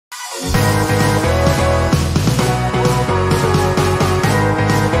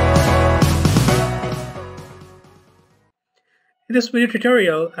In this video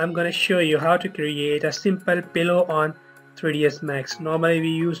tutorial, I'm going to show you how to create a simple pillow on 3ds Max. Normally we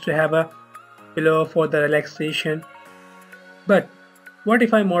used to have a pillow for the relaxation, but what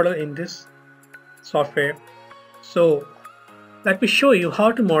if I model in this software? So let me show you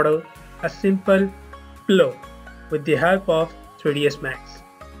how to model a simple pillow with the help of 3ds Max.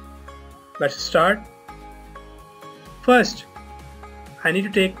 Let's start. First, I need to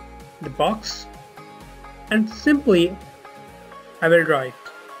take the box and simply I will draw it,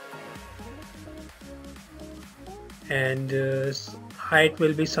 and height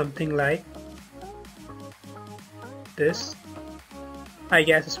will be something like this. I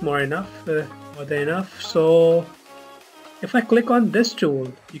guess it's more than enough. So if I click on this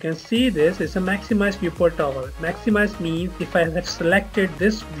tool, you can see this is a maximize viewport toggle. Maximize means if I have selected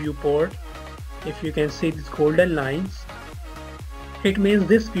this viewport, if you can see these golden lines, it means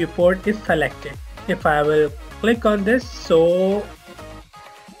this viewport is selected. If I will click on this, so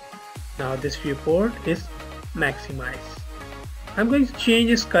now this viewport is maximized. I'm going to change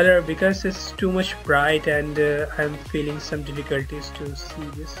its color because it's too much bright and I'm feeling some difficulties to see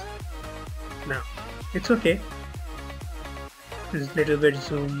this. Now it's okay. Just a little bit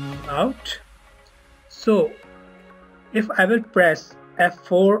zoom out. So if I will press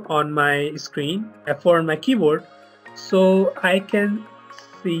F4 on my screen, F4 on my keyboard, so I can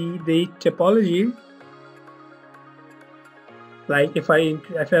see the topology. Like if I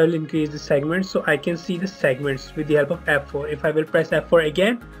will increase the segments, so I can see the segments with the help of F4. If I will press F4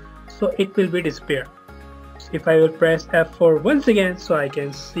 again, so it will be disappear. If I will press F4 once again, so I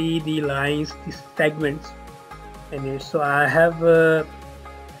can see the lines, the segments in it. So I have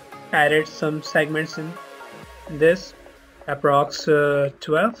added some segments in this, approx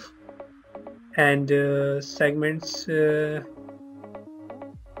 12, and 12 segments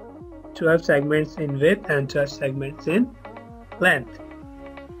in width and 12 segments in length.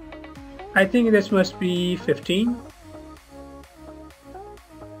 I think this must be 15.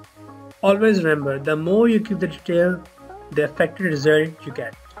 Always remember, the more you give the detail, the affected result you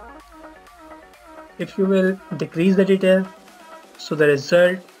get. If you will decrease the detail, so the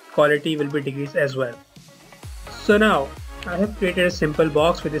result quality will be decreased as well. So now I have created a simple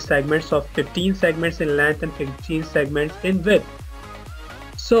box with the segments of 15 segments in length and 15 segments in width.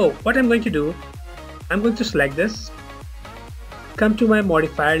 So what I'm going to do, I'm going to select this, come to my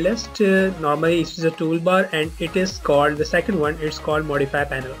modifier list. Normally it is a toolbar and it is called, the second one, it's called modify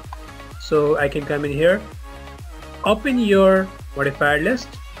panel. So I can come in here, open your modifier list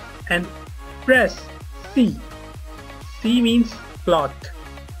and press C. C means cloth.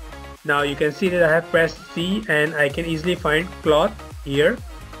 Now you can see that I have pressed C and I can easily find cloth here.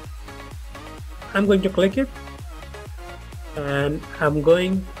 I'm going to click it and I'm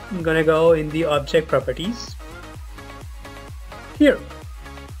gonna go in the object properties. Here,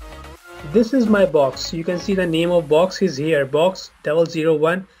 this is my box. You can see the name of box is here, box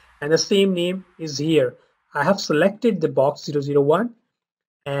 001, and the same name is here. I have selected the box 001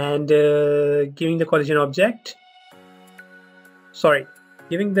 and giving the collision object,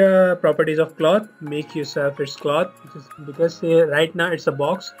 giving the properties of cloth, make yourself its cloth, because right now it's a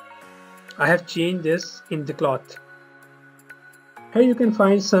box. I have changed this in the cloth. Here you can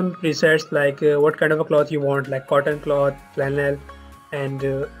find some presets like what kind of a cloth you want, like cotton cloth, flannel, and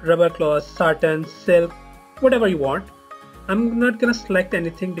rubber cloth, satin, silk, whatever you want. I'm not gonna select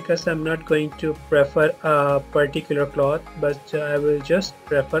anything because I'm not going to prefer a particular cloth, but I will just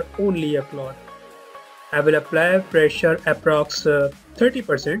prefer only a cloth. I will apply pressure approx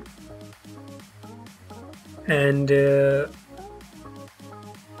 30%, and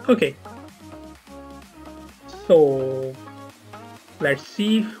okay, so let's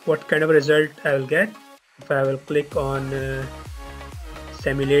see what kind of result I will get if I will click on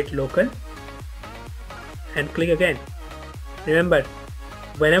simulate local and click again. Remember,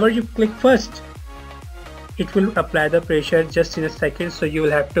 whenever you click first, it will apply the pressure just in a second, so you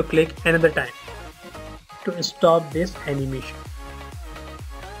will have to click another time to stop this animation.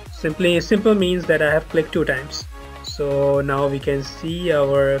 Simple means that I have clicked 2 times. So now we can see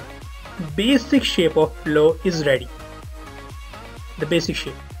our basic shape of pillow is ready. The basic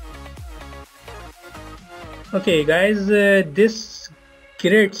shape. Okay guys, these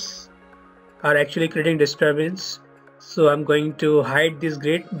grids are actually creating disturbance, so I'm going to hide this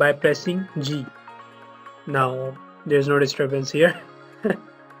grid by pressing G. Now there's no disturbance here.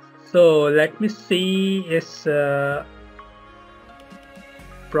 So let me see its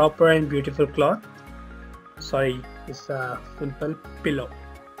proper and beautiful cloth. It's a simple pillow.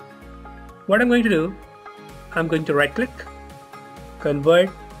 What I'm going to do, I'm going to right click, convert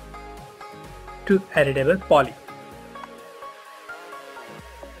to editable poly.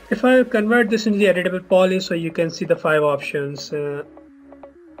 If I convert this into the editable poly so you can see the 5 options,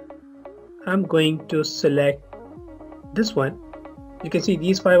 I'm going to select this one. You can see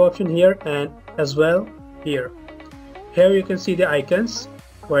these 5 options here and as well here. Here you can see the icons,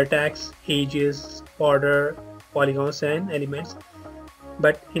 vertex, edges, border, polygons and elements.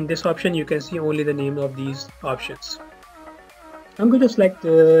 But in this option you can see only the name of these options. I'm going to select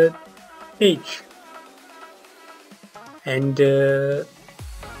the edge and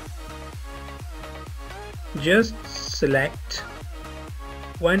just select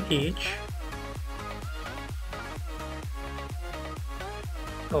one edge.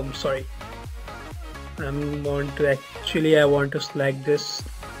 Oh, I'm sorry. I want to select this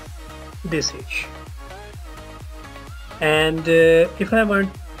edge. And if I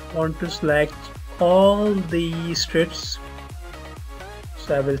want to select all the strips,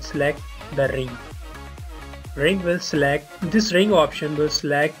 so I will select the ring. This ring option will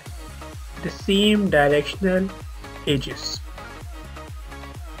select the same directional edges.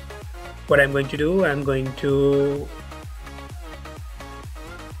 What I'm going to do, I'm going to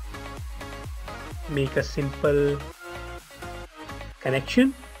make a simple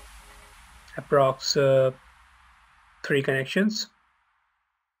connection, approx 3 connections,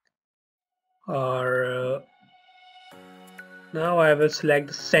 or now I will select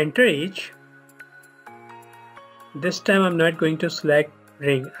the center edge. This time I'm not going to select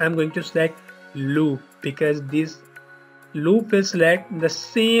ring, I'm going to select loop, because this loop will select the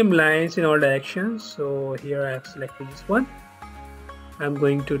same lines in all directions. So here I have selected this one. I'm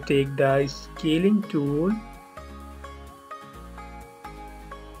going to take the scaling tool,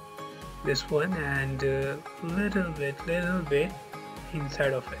 this one, and little bit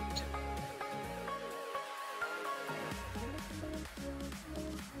inside of it.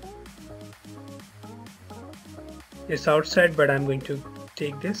 It's outside, but I'm going to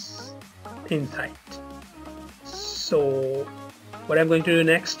take this inside. So what I'm going to do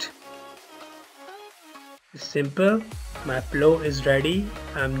next is simple. My flow is ready.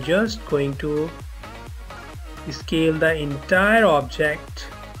 I'm just going to scale the entire object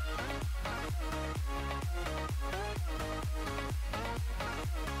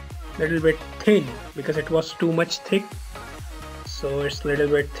little bit thin because it was too much thick, so it's a little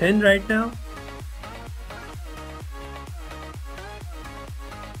bit thin right now.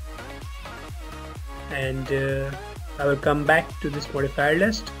 And I will come back to this modifier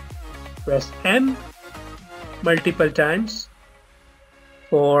list, press M multiple times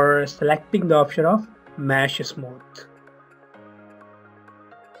for selecting the option of mesh smooth,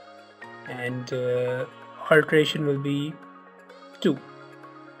 and alteration will be 2.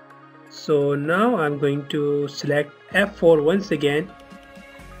 So now I'm going to select F4 once again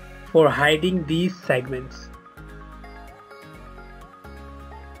for hiding these segments.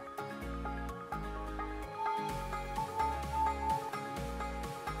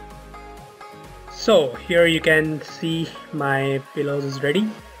 So here you can see my pillows is ready,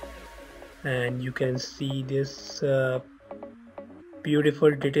 and you can see this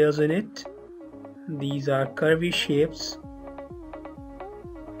beautiful details in it. These are curvy shapes,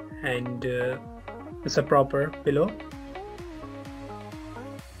 and it's a proper pillow.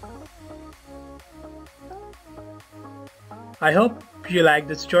 I hope you like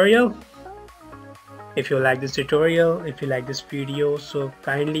this tutorial. If you like this tutorial, if you like this video, so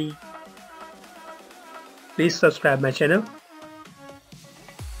kindly please subscribe my channel.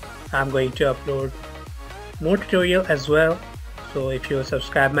 I'm going to upload more tutorial as well, so if you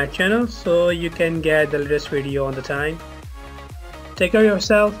subscribe my channel, so you can get the latest video on the time. Take care of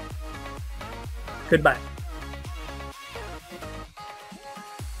yourself. Goodbye.